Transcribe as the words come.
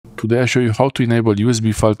Today I show you how to enable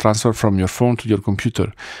USB file transfer from your phone to your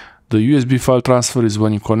computer. The USB file transfer is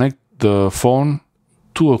when you connect the phone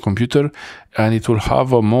to a computer, and it will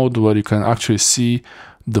have a mode where you can actually see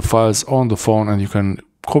the files on the phone and you can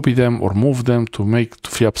copy them or move them to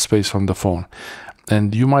free up space from the phone.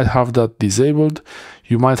 And you might have that disabled.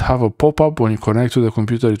 You might have a pop-up when you connect to the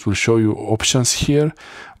computer. It will show you options here,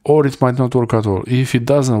 or it might not work at all. If it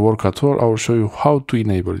doesn't work at all, I will show you how to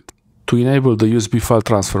enable it. To enable the USB file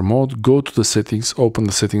transfer mode, go to the settings, open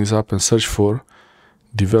the settings app and search for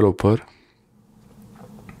developer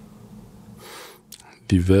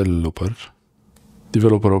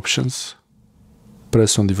options.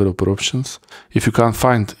 Press on developer options. If you can't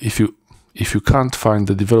find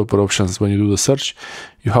the developer options when you do the search,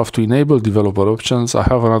 you have to enable developer options. I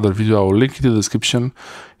have another video, I will link it in the description.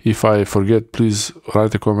 If I forget, please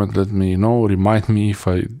write a comment, let me know, remind me if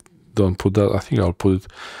I don't put that. I think I'll put it.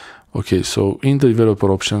 Okay, so in the developer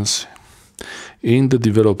options,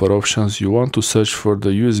 you want to search for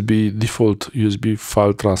the default USB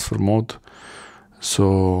file transfer mode.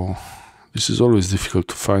 So this is always difficult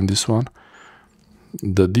to find this one.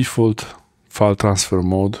 The default file transfer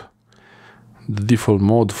mode, the default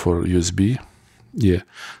mode for USB. Yeah,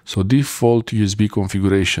 so default USB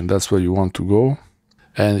configuration, that's where you want to go.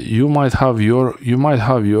 And you might have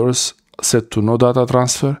yours set to no data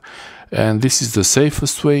transfer. And this is the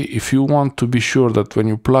safest way. If you want to be sure that when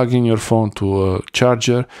you plug in your phone to a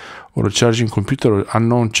charger or a charging computer or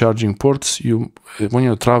unknown charging ports, when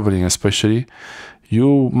you're traveling especially,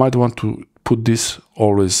 you might want to put this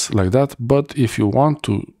always like that. But if you want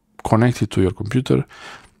to connect it to your computer,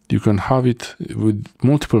 you can have it with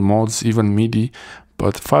multiple modes, even MIDI.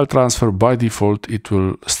 But file transfer by default, it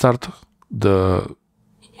will start the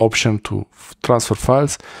option to transfer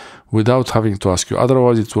files without having to ask you.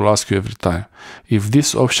 Otherwise, it will ask you every time. If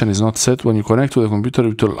this option is not set, when you connect to the computer,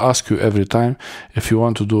 it will ask you every time if you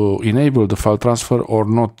want to enable the file transfer or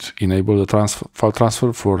not enable the file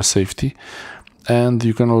transfer for safety. And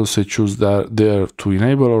you can also choose that there to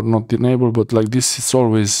enable or not enable, but like this, it's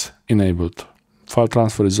always enabled. File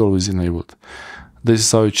transfer is always enabled. This is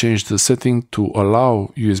how you change the setting to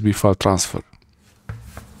allow USB file transfer.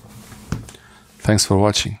 Thanks for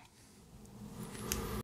watching.